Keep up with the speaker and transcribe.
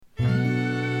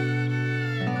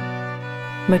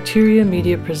Materia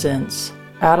Media presents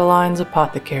Adeline's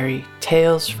Apothecary,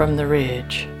 Tales from the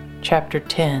Ridge, Chapter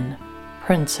 10,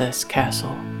 Princess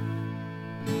Castle.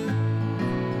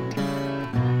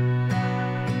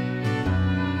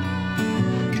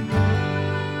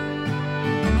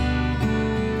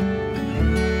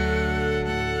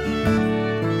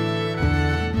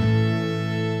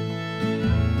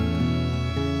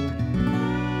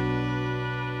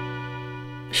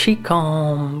 She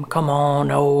come on,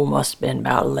 must've been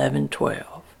about 11,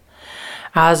 12.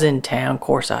 I was in town,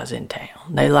 course I was in town.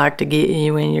 They like to get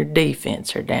you when your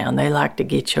defense are down. They like to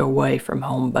get you away from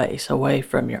home base, away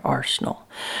from your arsenal,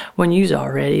 when you's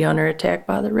already under attack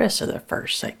by the rest of the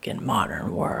forsaken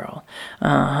modern world.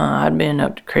 I'd been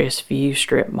up to Crestview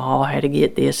Strip Mall, had to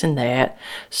get this and that,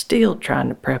 still trying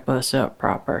to prep us up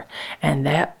proper, and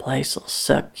that place'll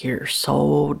suck your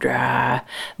soul dry.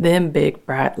 Them big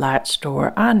bright light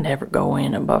store, I never go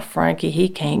in 'em, but Frankie, he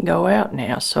can't go out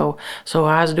now, so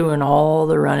I was doing all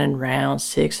the running round,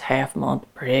 6.5 months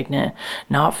pregnant,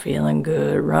 not feeling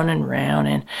good, running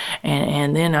round,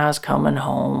 and then I was coming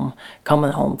home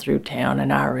through town,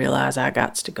 and I realized I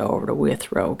got to go over to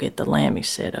Withrow, get the lammy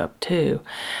set up too.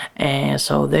 And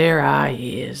so there I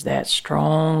is, that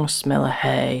strong smell of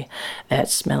hay, that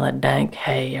smell of dank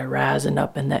hay rising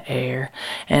up in the air,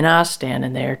 and I was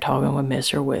standing there talking with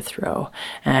Mr. Withrow,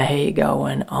 and he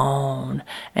going on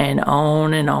and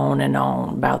on and on and on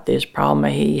about this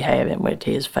problem he having with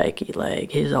his fakey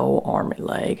leg, his old army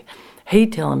leg. He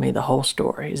telling me the whole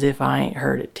story as if I ain't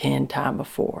heard it 10 times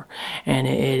before. And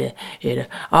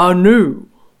I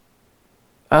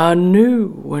knew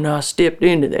when I stepped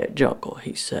into that jungle,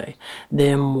 he say.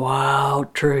 Them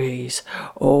wild trees.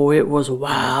 Oh, it was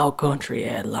wild country,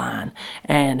 Adeline,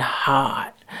 and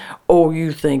hot. Oh,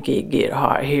 you think it get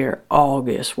hot here,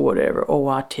 August, whatever. Oh,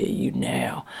 I tell you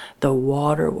now, the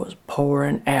water was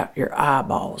pouring out your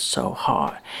eyeballs so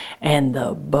hot. And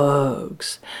the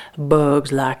bugs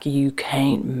like you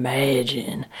can't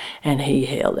imagine. And he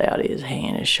held out his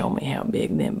hand and showed me how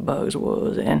big them bugs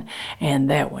was. And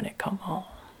that when it come on.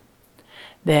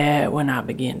 That when I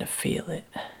began to feel it,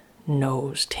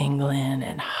 nose tingling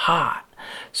and hot.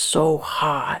 So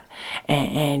hot,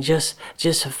 and just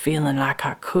a feeling like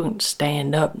I couldn't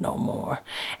stand up no more.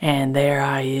 And there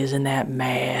I is in that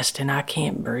mask, and I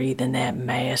can't breathe in that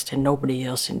mask, and nobody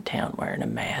else in town wearing a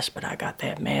mask, but I got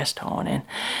that mask on,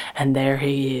 and there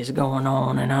he is going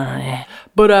on and on.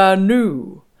 But I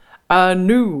knew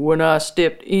when I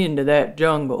stepped into that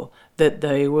jungle that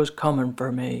they was coming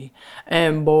for me.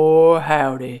 And boy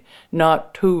howdy,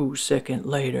 not 2 seconds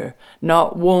later,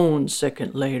 not 1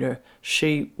 second later,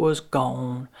 she was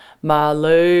gone. My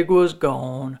leg was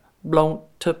gone, blown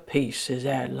to pieces,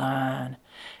 Adeline.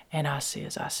 And I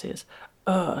says,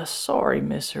 sorry,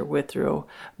 Mr. Withrow,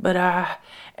 but I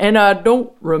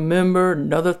don't remember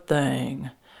another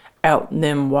thing. Out in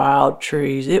them wild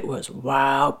trees, it was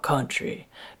wild country.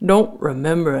 Don't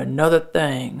remember another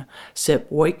thing,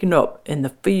 'cept waking up in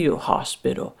the field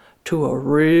hospital to a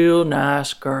real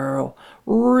nice girl,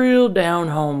 real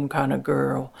down-home kind of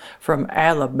girl, from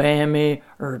Alabama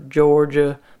or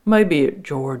Georgia, maybe at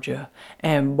Georgia,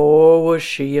 and boy was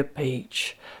she a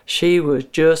peach. She was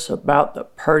just about the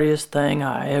prettiest thing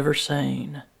I ever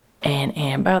seen.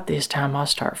 And about this time I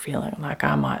start feeling like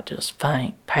I might just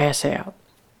faint, pass out.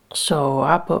 So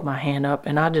I put my hand up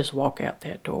and I just walk out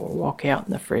that door, walk out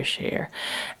in the fresh air.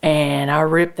 And I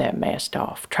rip that mask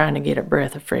off, trying to get a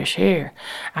breath of fresh air.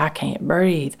 I can't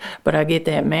breathe, but I get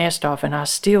that mask off and I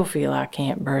still feel I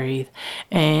can't breathe.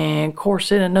 And of course,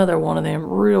 in another one of them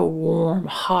real warm,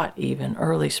 hot even,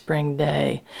 early spring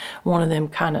day. One of them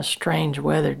kind of strange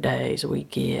weather days we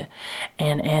get.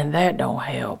 And that don't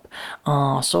help.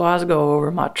 So I was go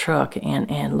over my truck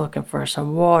and looking for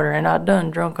some water, and I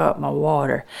done drunk up my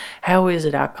water. How is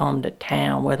it I come to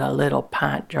town with a little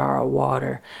pint jar of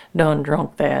water, done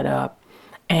drunk that up,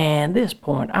 and at this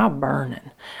point I'm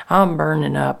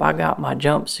burning up. I got my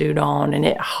jumpsuit on and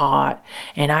it hot,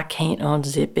 and I can't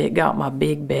unzip it, got my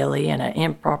big belly and an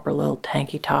improper little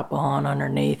tanky top on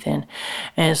underneath, and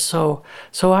so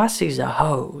I sees a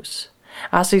hose.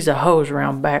 I sees a hose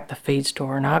around back the feed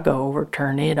store, and I go over,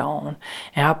 turn it on,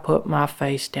 and I put my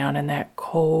face down in that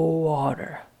cold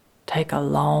water, take a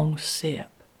long sip.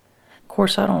 Of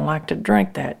course, I don't like to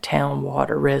drink that town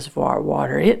water, reservoir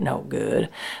water. It no good.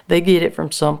 They get it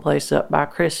from someplace up by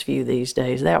Crestview these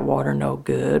days. That water no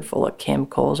good, full of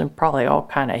chemicals and probably all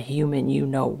kind of human you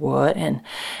know what, and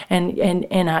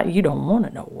you don't want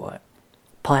to know what.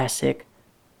 Plastic.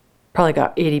 Probably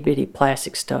got itty-bitty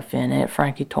plastic stuff in it.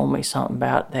 Frankie told me something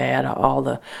about that. All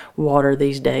the water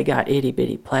these days got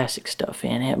itty-bitty plastic stuff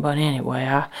in it. But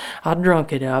anyway, I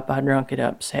drunk it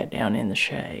up. Sat down in the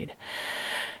shade.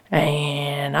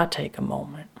 And I take a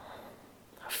moment.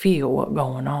 Feel what's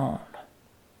going on.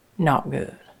 Not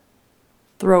good.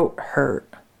 Throat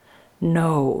hurt.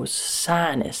 Nose,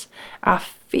 sinus. I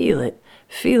feel it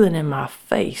in my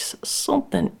face.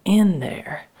 Something in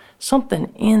there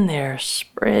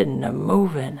spreading and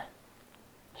moving.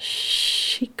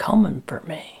 She coming for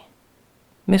me.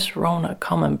 Miss Rona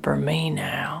coming for me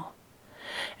now.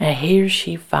 And here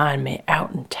she find me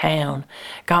out in town.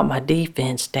 Got my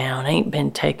defense down. Ain't been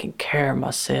taking care of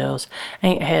myself.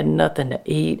 Ain't had nothing to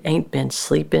eat. Ain't been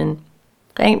sleeping.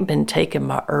 Ain't been taking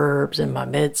my herbs and my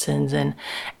medicines, and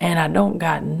I don't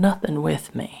got nothing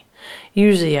with me.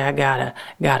 Usually I got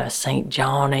a St.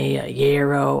 Johnny, a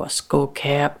yarrow, a skull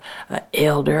cap, a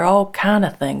elder, all kind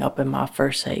of thing up in my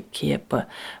first aid kit, but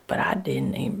I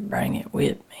didn't even bring it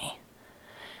with me.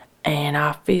 And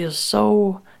I feel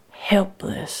so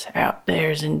helpless out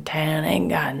there's in town, ain't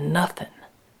got nothing.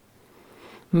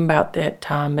 About that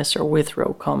time, Mr.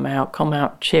 Withrow come out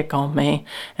and check on me,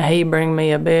 and he bring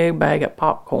me a big bag of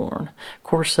popcorn. Of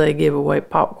course, they give away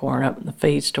popcorn up in the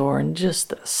feed store, and just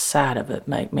the sight of it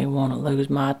make me want to lose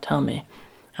my tummy.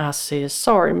 I says,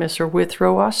 "Sorry, Mr.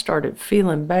 Withrow, I started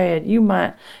feeling bad. You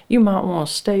might want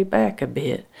to stay back a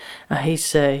bit." He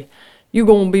say, "You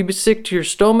gonna be sick to your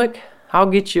stomach? I'll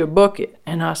get you a bucket."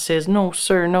 And I says, no,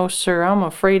 sir, I'm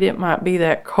afraid it might be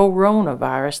that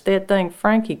coronavirus, that thing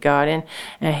Frankie got in."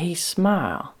 And he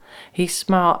smiled,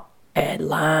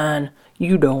 "Adeline,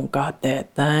 you don't got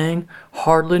that thing.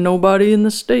 Hardly nobody in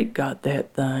the state got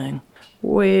that thing."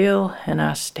 Well, and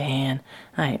I stand,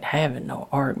 I ain't having no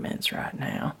arguments right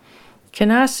now.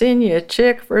 "Can I send you a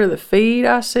check for the feed?"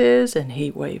 I says, and he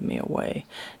waved me away.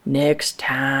 "Next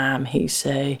time," he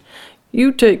say,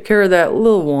 "you take care of that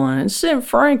little one and send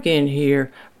Frank in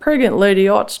here. Pregnant lady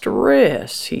oughts to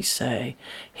rest," he say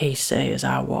as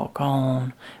I walk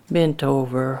on, bent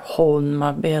over, holding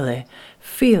my belly,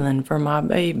 feeling for my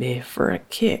baby, for a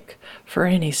kick, for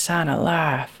any sign of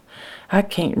life. I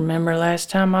can't remember last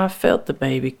time I felt the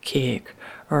baby kick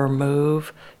or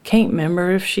move. Can't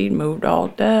remember if she'd moved all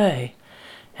day.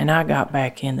 And I got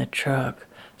back in the truck,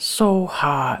 so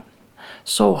hot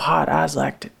I was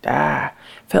like to die.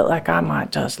 Felt like I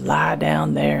might just lie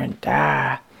down there and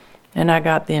die. And I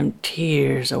got them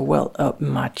tears a-welt up in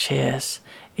my chest.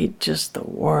 It just the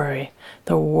worry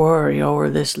over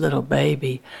this little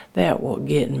baby, that was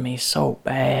getting me so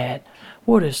bad.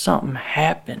 What if something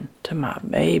happened to my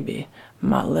baby,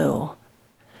 my little...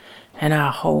 And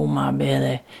I hold my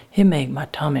belly. It make my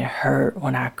tummy hurt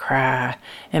when I cry,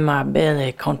 and my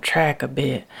belly contract a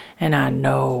bit, and I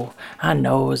know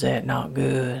is that not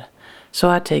good. So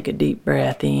I take a deep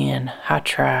breath in. I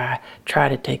try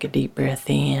to take a deep breath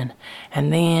in,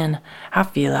 and then I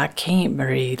feel I can't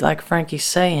breathe. Like Frankie's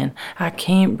saying, I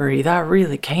can't breathe. I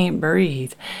really can't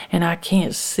breathe, and I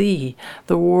can't see.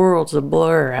 The world's a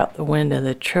blur out the window of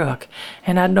the truck,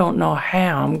 and I don't know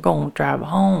how I'm going to drive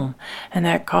home. And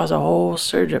that caused a whole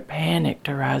surge of panic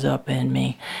to rise up in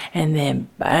me, and then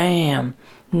bam!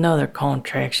 Another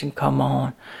contraction come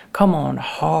on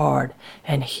hard,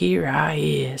 and here I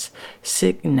is,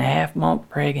 6.5 months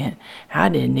pregnant. I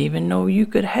didn't even know you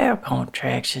could have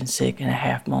contractions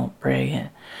 6.5 months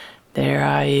pregnant. There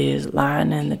I is,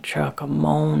 lying in the truck,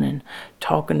 a-moaning,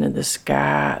 talking to the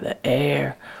sky, the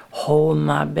air, holding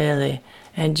my belly,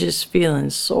 and just feeling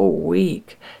so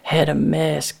weak. Head a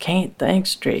mess, can't think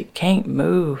straight, can't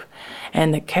move.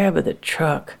 And the cab of the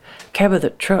truck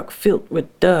filled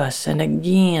with dust, and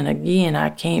again I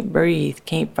can't breathe,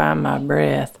 can't find my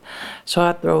breath. So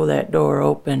I throw it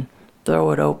open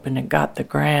and got the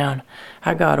ground.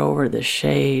 I got over the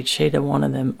shade of one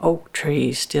of them oak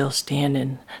trees still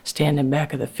standing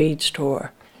back of the feed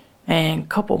store. And a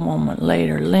couple moments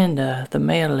later, Linda, the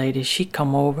mail lady, she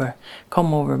come over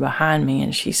behind me,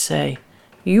 and she say,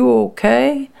 "You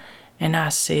okay?" And I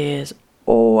says,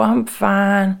 "Oh, I'm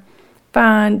fine,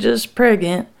 just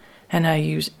pregnant." And I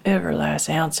use every last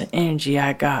ounce of energy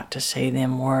I got to say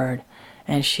them words.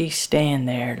 And she stand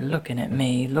there looking at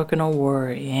me, looking of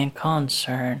worry and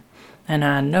concern. And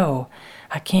I know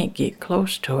I can't get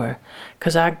close to her,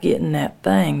 'cause I getting that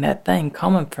thing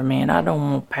coming for me, and I don't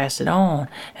want to pass it on.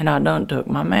 And I done took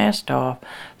my mask off.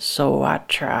 So I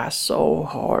try so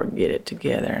hard to get it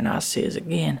together, and I says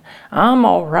again, "I'm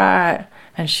all right."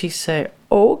 And she say,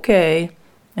 "Okay."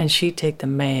 And she take the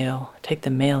mail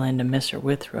into Mr.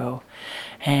 Withrow,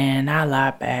 and I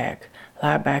lie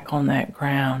lie back on that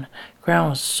ground.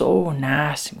 Ground was so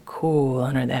nice and cool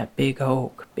under that big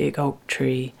oak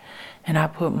tree. And I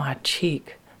put my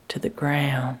cheek to the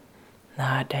ground,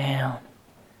 lie down.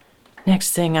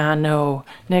 Next thing I know,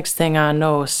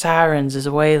 sirens is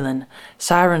wailing.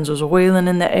 Sirens was wailing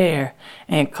in the air,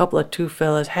 and a couple of two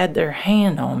fellas had their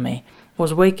hand on me,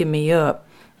 was waking me up,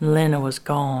 and Lena was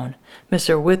gone.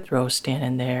 Mr. Withrow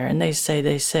standing there, and they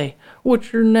say,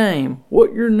 "What's your name?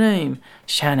 What your name?"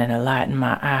 Shining a light in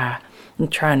my eye,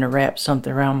 and trying to wrap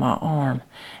something around my arm,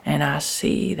 and I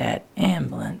see that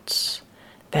ambulance,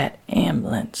 and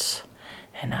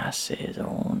I says,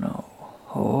 "Oh no.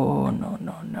 Oh, no,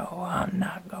 I'm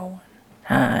not going.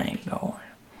 I ain't going."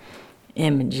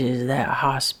 Images of that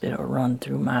hospital run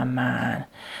through my mind.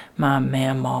 My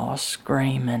mamaw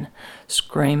screaming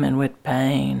with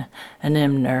pain. And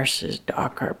them nurses,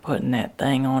 doctor, putting that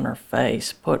thing on her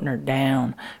face, putting her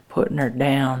down with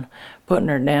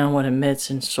a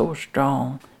medicine so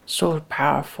strong, so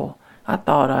powerful. I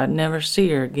thought I'd never see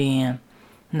her again.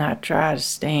 And I try to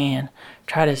stand,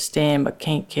 but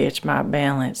can't catch my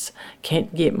balance,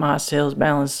 can't get myself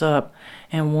balanced up.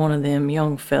 And one of them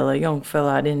young fella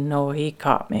I didn't know, he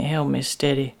caught me, held me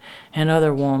steady. And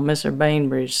other one, Mr.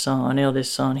 Bainbridge's son,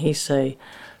 eldest son, he say,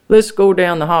 "Let's go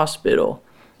down the hospital."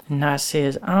 And I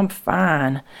says, "I'm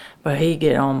fine." But he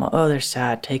get on my other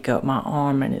side, take up my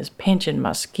arm, and is pinching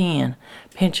my skin,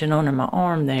 pinching under my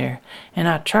arm there. And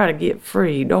I try to get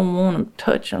free, don't want him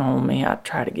touching on me, I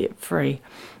try to get free.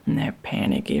 And that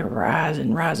panic is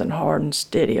rising hard and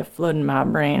steady, flooding my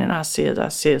brain. And I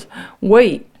says,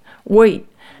 wait.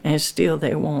 And still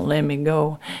they won't let me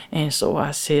go. And so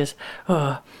I says,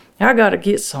 I gotta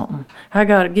get something.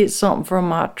 From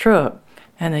my truck.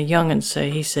 And the young'un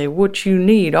say, "What you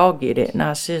need, I'll get it." And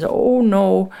I says, "Oh,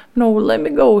 no, let me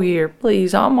go here,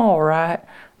 please, I'm all right."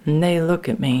 And they look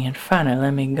at me and finally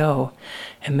let me go.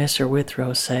 And Mr.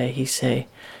 Withrow he say,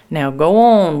 "Now go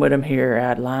on with him here,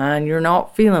 Adeline. You're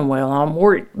not feeling well. I'm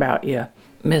worried about you."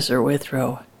 Mr.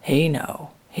 Withrow, he know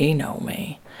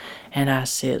me. And I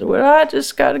said, "Well, I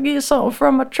just got to get something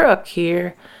from my truck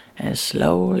here." And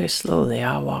slowly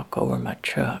I walk over my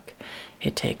truck.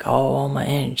 It take all my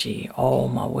energy, all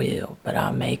my will, but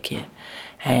I make it.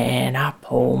 And I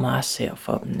pull myself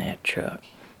up in that truck.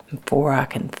 Before I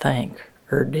can think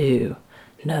or do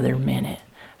another minute,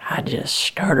 I just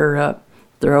start her up,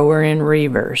 throw her in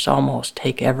reverse, almost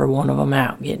take every one of them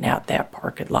out, getting out that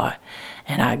parking lot.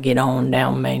 And I get on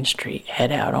down Main Street,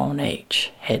 head out on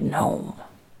H, heading home.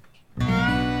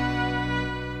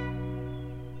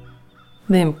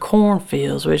 Them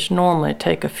cornfields, which normally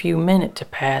take a few minutes to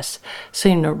pass,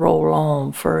 seem to roll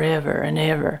on forever and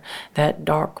ever. That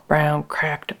dark brown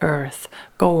cracked earth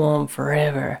go on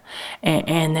forever.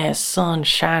 And that sun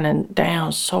shining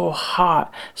down so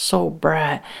hot, so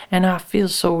bright. And I feel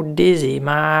so dizzy,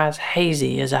 my eyes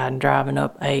hazy as I'm driving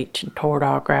up H and toward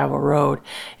our gravel road.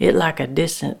 It like a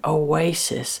distant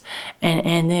oasis.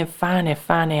 And then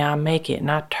finally I make it,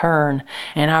 and I turn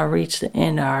and I reach the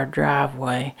end of our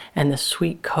driveway, and the sweet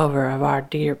cover of our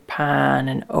dear pine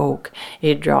and oak.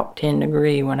 It dropped 10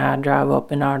 degrees when I drive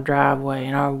up in our driveway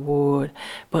in our wood.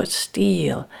 But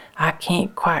still, I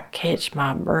can't quite catch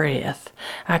my breath.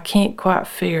 I can't quite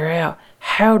figure out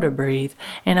how to breathe,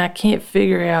 and I can't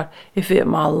figure out if it's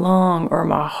my lung or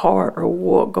my heart or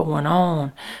what going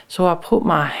on. So I put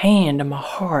my hand to my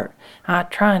heart. I'm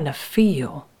trying to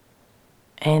feel.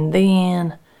 And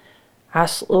then I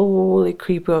slowly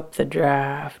creep up the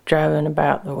drive, driving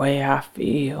about the way I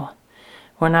feel.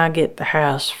 When I get the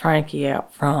house, Frankie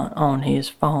out front on his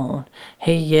phone.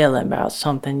 He yelling about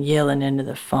something, yelling into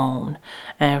the phone.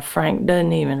 And Frank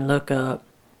doesn't even look up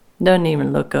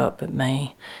at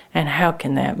me. And how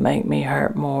can that make me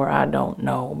hurt more? I don't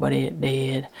know, but it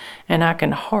did. And I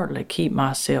can hardly keep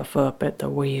myself up at the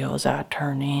wheel as I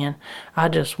turn in. I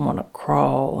just want to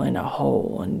crawl in a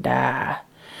hole and die.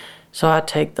 So I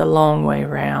take the long way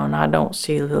round. I don't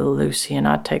see little Lucy, and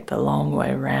I take the long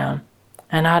way round.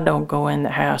 And I don't go in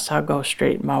the house. I go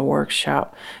straight to my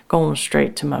workshop, going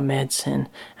straight to my medicine.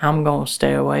 I'm going to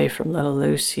stay away from little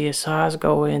Lucy. So I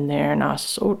go in there, and I'm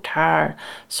so tired,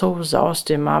 so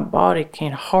exhausted. My body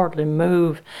can hardly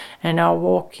move. And I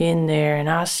walk in there, and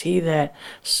I see that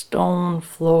stone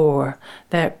floor,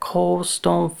 that cold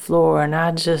stone floor. And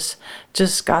I just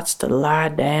got to lie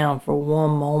down for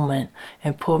one moment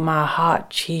and put my hot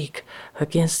cheek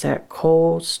against that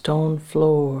cold stone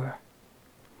floor.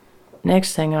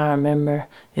 Next thing I remember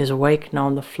is waking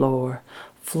on the floor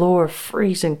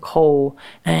freezing cold,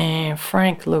 and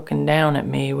Frank looking down at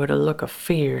me with a look of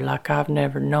fear like I've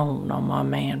never known on my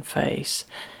man face.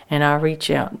 And I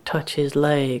reach out and touch his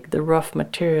leg, the rough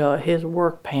material of his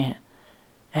work pant,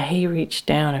 And he reached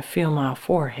down and feel my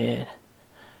forehead.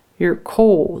 "You're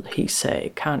cold," he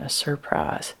say, kind of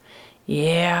surprised.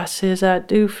 "Yeah," I says, "I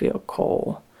do feel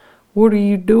cold." "What are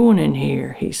you doing in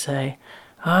here?" he say.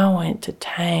 "I went to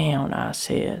town," I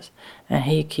says. And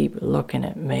he keep looking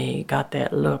at me, got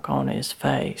that look on his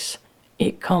face.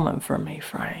 "It coming for me,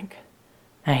 Frank."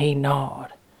 And he nod.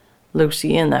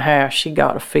 "Lucy in the house, she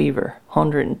got a fever,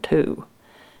 102.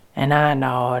 And I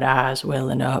nod, eyes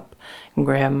welling up, and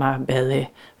grab my belly,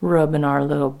 rubbing our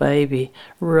little baby,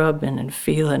 rubbing and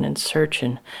feeling and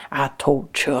searching. I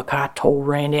told Chuck, I told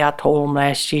Randy, I told him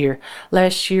last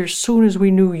year, soon as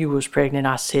we knew you was pregnant,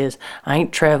 I says, I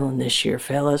ain't traveling this year,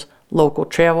 fellas. Local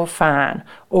travel, fine.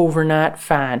 Overnight,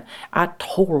 fine. I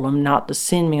told them not to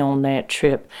send me on that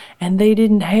trip, and they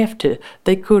didn't have to.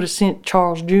 They could have sent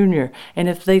Charles Jr., and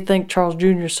if they think Charles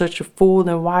Jr. is such a fool,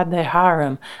 then why'd they hire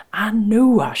him? I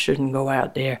knew I shouldn't go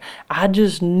out there. I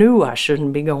just knew I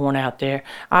shouldn't be going out there.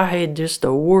 I had just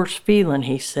the worst feeling,"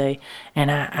 he say,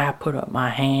 and I put up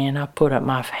my hand,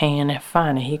 and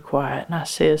finally he quiet, and I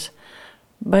says,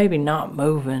 "Baby not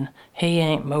moving. He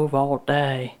ain't move all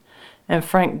day." And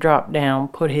Frank dropped down,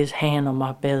 put his hand on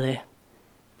my belly.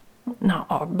 "Not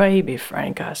our baby,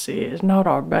 Frank," I says, "not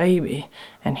our baby."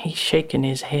 And he's shaking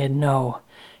his head no.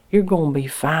 "You're gonna be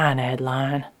fine,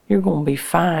 Adeline. You're gonna be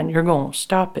fine. You're gonna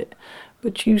stop it.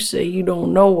 But you say you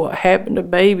don't know what happened to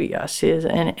baby," I says,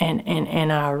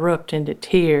 and I erupt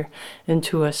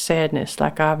into a sadness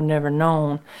like I've never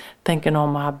known, thinking on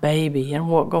my baby and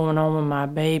what going on with my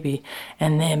baby.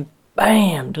 And then,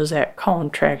 bam, does that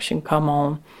contraction come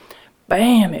on.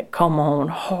 Bam, it come on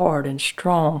hard and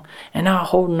strong, and I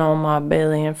holding on my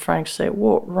belly, and Frank say,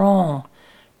 "What wrong?"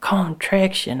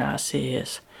 "Contraction," I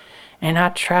says. And I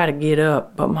try to get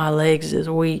up, but my legs is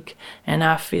weak, and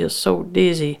I feel so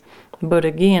dizzy. But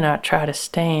again I try to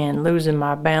stand, losing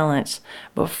my balance.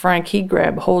 But Frank, he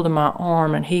grabbed hold of my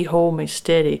arm, and he hold me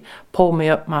steady, pulled me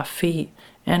up my feet,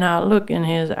 and I look in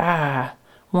his eye.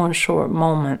 One short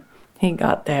moment. He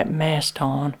got that mask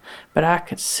on, but I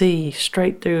could see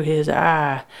straight through his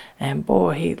eye, and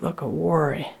boy, he look a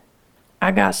worry. "I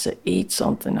got to eat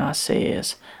something," I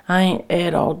says. "I ain't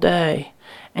ate all day."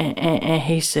 And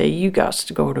he say, "You got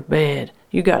to go to bed.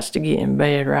 You got to get in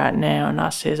bed right now." And I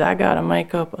says, "I got to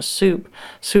make up a soup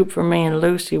for me and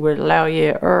Lucy with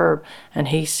laurier herb." And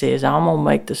he says, "I'm going to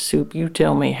make the soup. You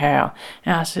tell me how."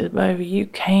 And I says, "Baby, you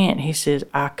can't." He says,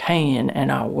 "I can and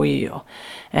I will."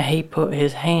 And he put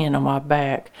his hand on my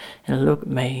back and looked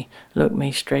me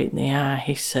straight in the eye.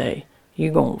 He say,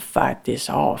 "You going to fight this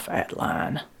off,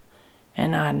 Adeline?"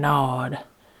 And I nod.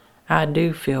 I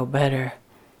do feel better.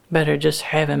 Better just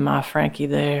having my Frankie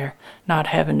there, not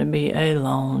having to be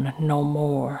alone no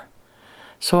more.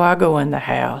 So I go in the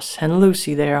house, and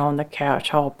Lucy there on the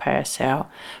couch all pass out.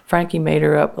 Frankie made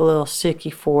her up a little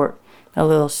sicky fort, a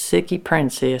little sicky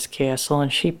princess castle,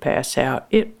 and she pass out.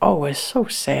 It always so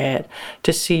sad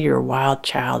to see your wild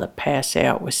child pass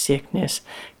out with sickness.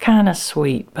 Kinda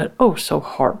sweet, but oh so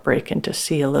heartbreaking to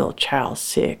see a little child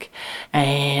sick.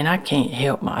 And I can't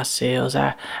help myself.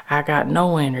 I got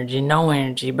no energy,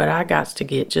 but I got to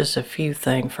get just a few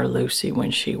things for Lucy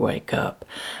when she wake up.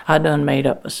 I done made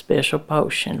up a special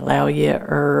potion, laurier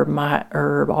herb, my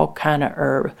herb, all kind of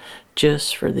herb,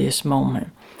 just for this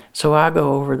moment. So I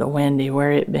go over to Wendy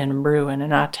where it been brewing,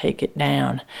 and I take it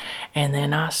down, and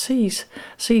then I see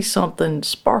something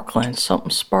sparkling,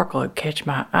 catch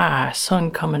my eye,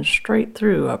 sun coming straight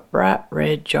through a bright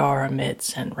red jar of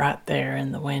medicine right there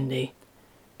in the Wendy.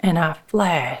 And I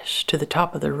flash to the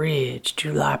top of the ridge,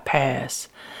 July Pass.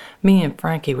 Me and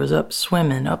Frankie was up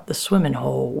the swimming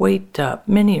hole, weight up,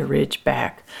 many a ridge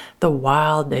back, the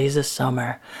wild days of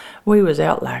summer. We was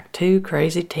out like two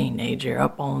crazy teenagers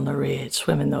up on the ridge,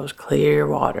 swimming those clear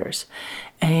waters.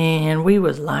 And we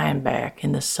was lying back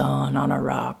in the sun on a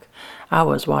rock. I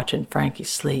was watching Frankie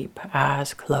sleep,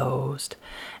 eyes closed.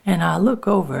 And I look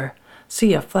over,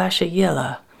 see a flash of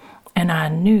yellow, and I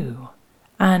knew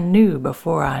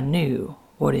before I knew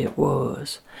what it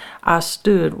was. I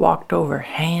stood, walked over,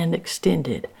 hand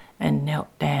extended, and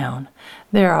knelt down.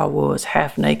 There I was,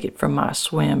 half naked from my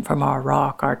swim, from our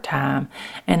rock, our time,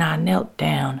 and I knelt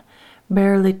down,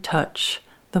 barely touched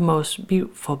the most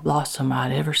beautiful blossom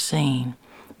I'd ever seen.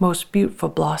 Most beautiful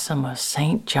blossom of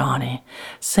St. Johnny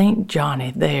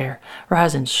there,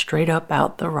 rising straight up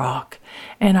out the rock.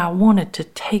 And I wanted to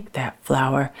take that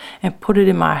flower and put it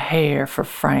in my hair for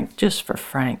Frank, just for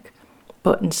Frank.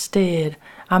 But instead,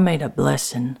 I made a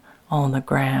blessing on the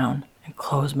ground and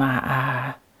closed my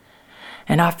eye.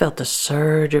 And I felt a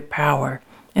surge of power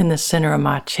in the center of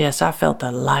my chest. I felt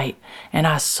the light, and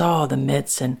I saw the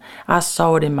medicine. I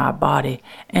saw it in my body,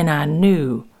 and I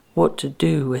knew what to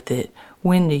do with it,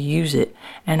 when to use it,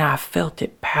 and I felt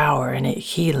it power and it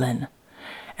healing.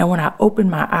 And when I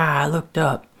opened my eye, I looked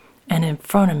up, and in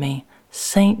front of me,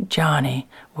 St. Johnny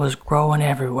was growing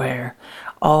everywhere,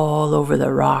 all over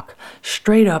the rock,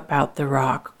 straight up out the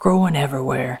rock, growing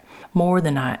everywhere, more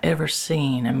than I ever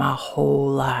seen in my whole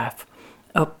life,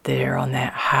 up there on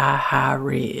that high, high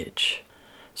ridge.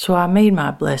 So I made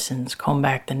my blessings come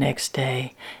back the next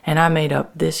day, and I made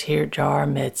up this here jar of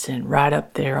medicine right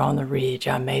up there on the ridge.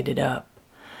 I made it up.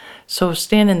 So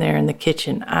standing there in the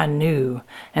kitchen, I knew,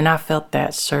 and I felt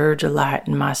that surge of light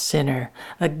in my center.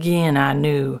 Again, I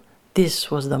knew this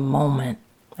was the moment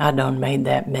I done made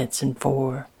that medicine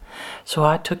for. So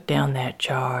I took down that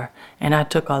jar, and I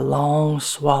took a long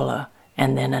swallow,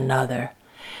 and then another.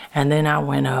 And then I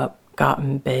went up, got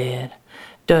in bed.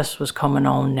 Dusk was coming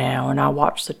on now, and I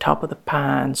watched the top of the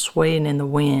pine swaying in the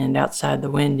wind outside the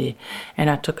window, and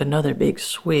I took another big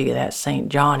swig of that St.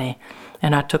 Johnny,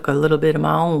 and I took a little bit of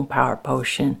my own power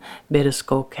potion, bit of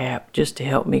skullcap, just to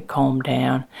help me calm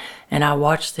down, and I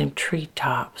watched them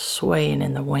treetops swaying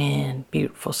in the wind,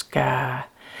 beautiful sky,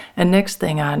 and next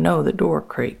thing I know, the door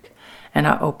creaked, and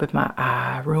I opened my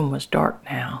eye. Room was dark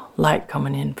now, light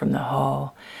coming in from the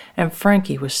hall, and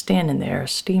Frankie was standing there, a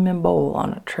steaming bowl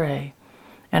on a tray.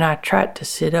 And I tried to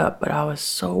sit up, but I was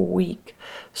so weak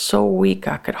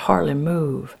I could hardly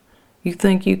move. "You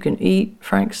think you can eat?"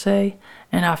 Frank say,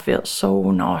 and I felt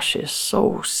so nauseous,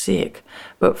 so sick.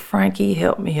 But Frankie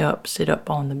helped me up, sit up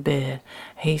on the bed.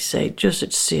 He say, "Just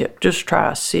a sip, just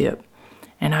try a sip."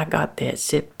 And I got that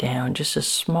sip down, just a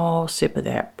small sip of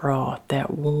that broth,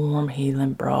 that warm,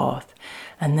 healing broth.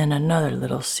 And then another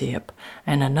little sip,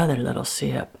 and another little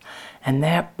sip. And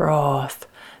that broth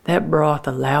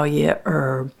allow you a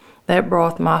herb. That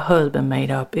broth my husband made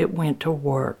up, it went to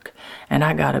work. And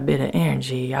I got a bit of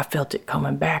energy. I felt it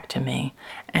coming back to me.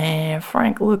 And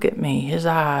Frank looked at me, his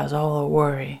eyes all a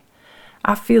worry.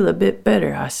 "I feel a bit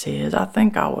better," I says. "I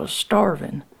think I was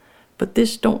starving. But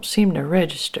this don't seem to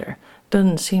register.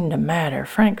 Doesn't seem to matter.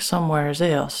 Frank's somewheres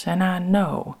else, and I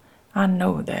know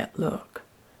that look."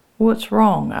 "What's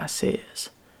wrong?" I says.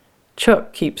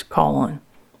 "Chuck keeps calling.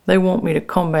 They want me to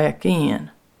come back in.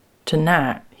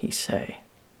 Tonight," he say.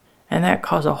 And that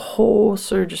caused a whole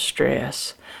surge of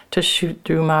stress to shoot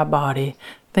through my body,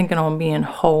 thinking on being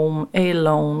home,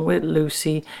 alone with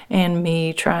Lucy and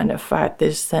me trying to fight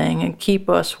this thing and keep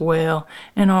us well,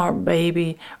 and our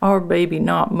baby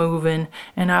not moving,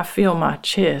 and I feel my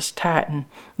chest tighten,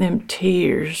 them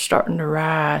tears starting to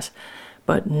rise.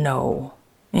 But no.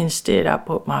 Instead, I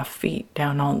put my feet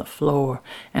down on the floor,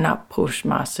 and I pushed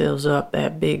myself up,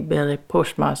 that big belly,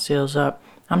 pushed myself up.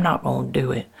 I'm not going to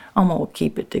do it. I'm going to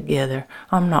keep it together.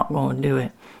 I'm not going to do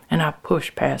it. And I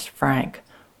pushed past Frank.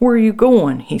 "Where you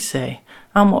going?" he say.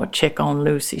 "I'm going to check on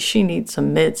Lucy. She needs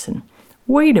some medicine."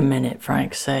 "Wait a minute,"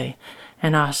 Frank say.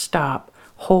 And I stop,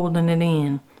 holding it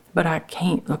in, but I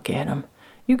can't look at him.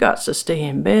 "You got to stay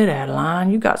in bed,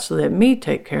 Adeline. You got to let me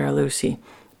take care of Lucy."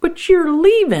 "But you're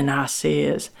leaving," I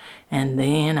says. And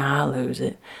then I lose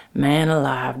it. Man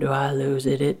alive, do I lose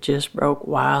it. It just broke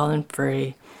wild and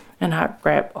free. And I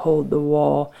grabbed hold of the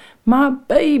wall. "My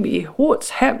baby,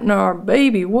 what's happened to our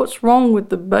baby? What's wrong with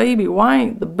the baby? Why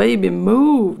ain't the baby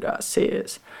moved?" I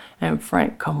says. And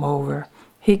Frank come over.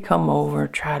 He come over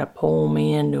and tried to pull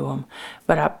me into him,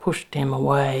 but I pushed him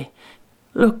away.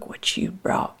 "Look what you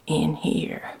brought in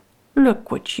here. Look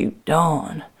what you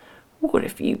done. What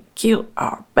if you killed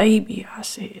our baby?" I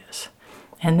says.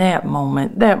 And that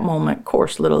moment,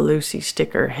 course little Lucy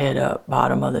stick her head up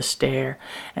bottom of the stair,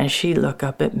 and she look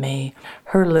up at me,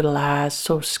 her little eyes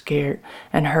so scared,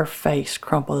 and her face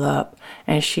crumple up,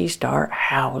 and she start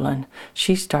howling.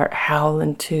 She start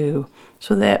howling too.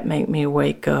 So that make me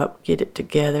wake up, get it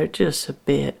together just a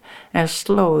bit, and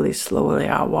slowly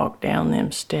I walk down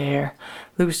them stair.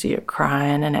 Lucy a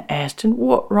crying and a asking,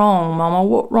 "What wrong, Mama?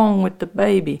 What wrong with the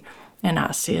baby?" And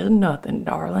I says, "Nothing,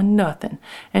 darling, nothing."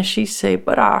 And she say,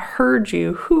 "But I heard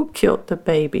you. Who killed the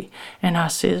baby?" And I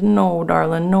says, "No,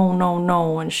 darling,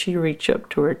 no." And she reach up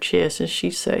to her chest and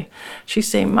she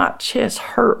say, "My chest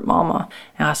hurt, Mama."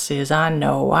 And I says, I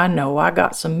know, I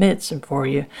got some medicine for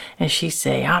you." And she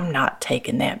say, "I'm not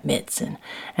taking that medicine."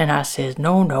 And I says,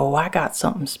 No, I got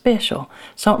something special,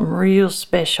 something real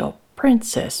special,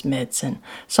 princess medicine,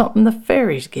 something the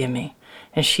fairies give me."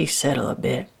 And she settle a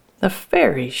bit. "The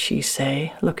fairies," she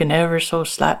say, looking ever so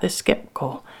slightly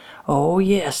skeptical. "Oh,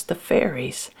 yes, the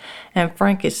fairies." And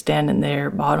Frank is standing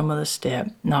there, bottom of the step,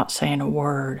 not saying a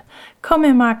word. "Come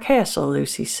in my castle,"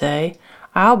 Lucy say.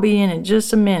 "I'll be in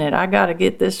just a minute. I gotta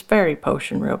get this fairy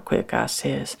potion real quick," I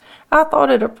says. "I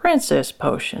thought it a princess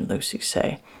potion," Lucy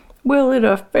say. "Will it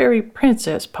a fairy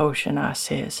princess potion?" I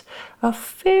says. "A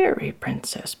fairy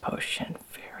princess potion,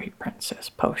 fairy princess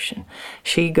potion."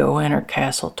 She go in her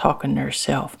castle talking to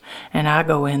herself, and I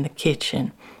go in the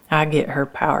kitchen. I get her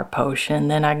power potion,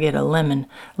 then I get a lemon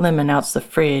out's the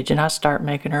fridge, and I start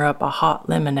making her up a hot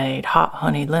lemonade, hot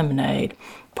honey lemonade,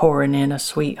 pouring in a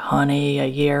sweet honey, a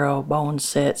yarrow bone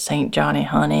set St. Johnny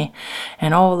honey,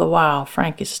 and all the while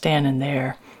Frank is standing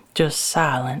there, just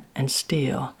silent and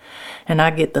still. And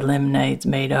I get the lemonades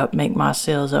made up, make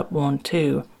myself up one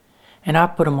too, and I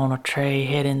put 'em on a tray,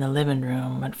 head in the living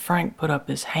room, and Frank put up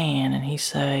his hand and he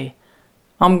say,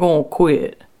 "I'm gonna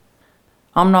quit.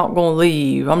 I'm not gonna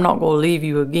leave. I'm not gonna leave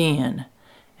you again."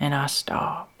 And I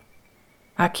stop.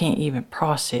 I can't even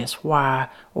process why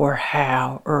or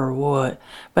how or what,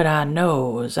 but I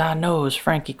knows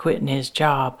Frankie quitting his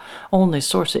job, only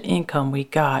source of income we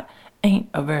got, ain't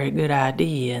a very good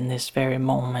idea in this very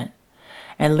moment.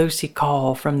 And Lucy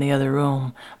called from the other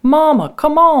room, "Mama,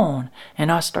 come on!"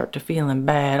 And I start to feeling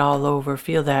bad all over,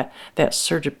 feel that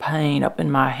surge of pain up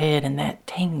in my head and that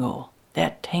tingle.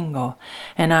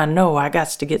 And I know I got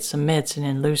to get some medicine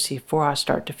in Lucy before I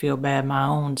start to feel bad my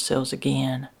own selves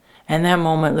again. And that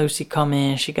moment Lucy come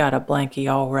in, she got a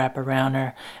blankie all wrapped around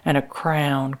her and a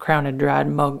crown of dried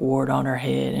mugwort on her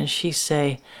head, and she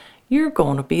say, "You're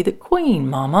going to be the queen,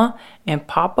 Mama, and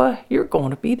Papa, you're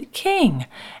going to be the king,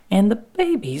 and the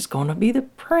baby's going to be the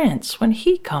prince when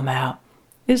he come out.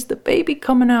 Is the baby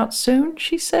coming out soon?"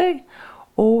 she say.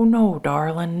 "Oh, no,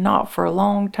 darling, not for a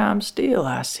long time still,"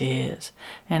 I says,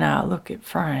 and I look at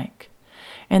Frank.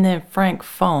 And then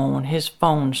his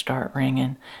phone start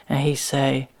ringing, and he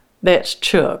say, "That's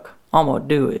Chuck, I'm gonna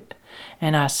do it."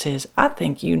 And I says, "I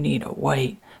think you need to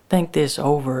wait, think this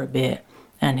over a bit."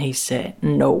 And he said,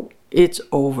 "No, it's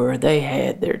over, they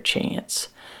had their chance."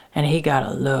 And he got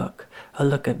a look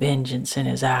of vengeance in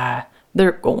his eye.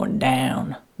 "They're going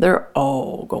down, they're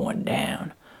all going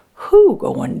down." "Who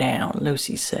going down?"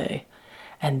 Lucy say.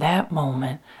 And that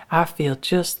moment, I feel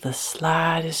just the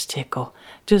slightest tickle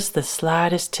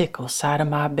side of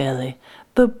my belly.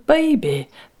 The baby,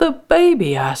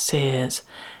 I says.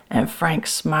 And Frank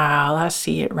smile, I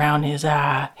see it round his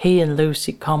eye. He and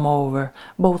Lucy come over,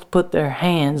 both put their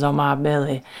hands on my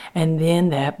belly, and then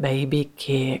that baby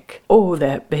kick. Oh,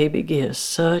 that baby gives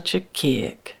such a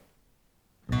kick.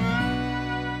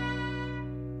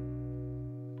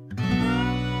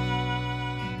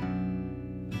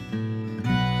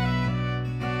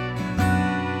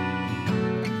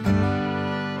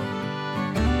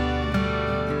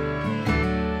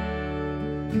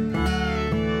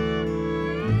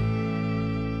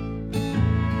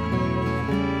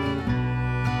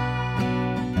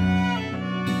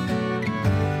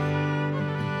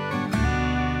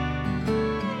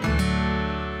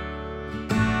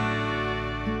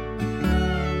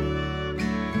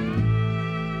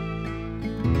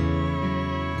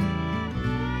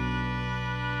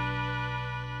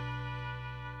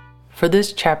 For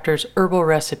this chapter's herbal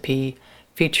recipe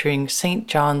featuring St.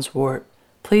 John's wort,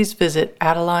 please visit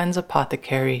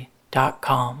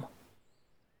Adeline'sApothecary.com.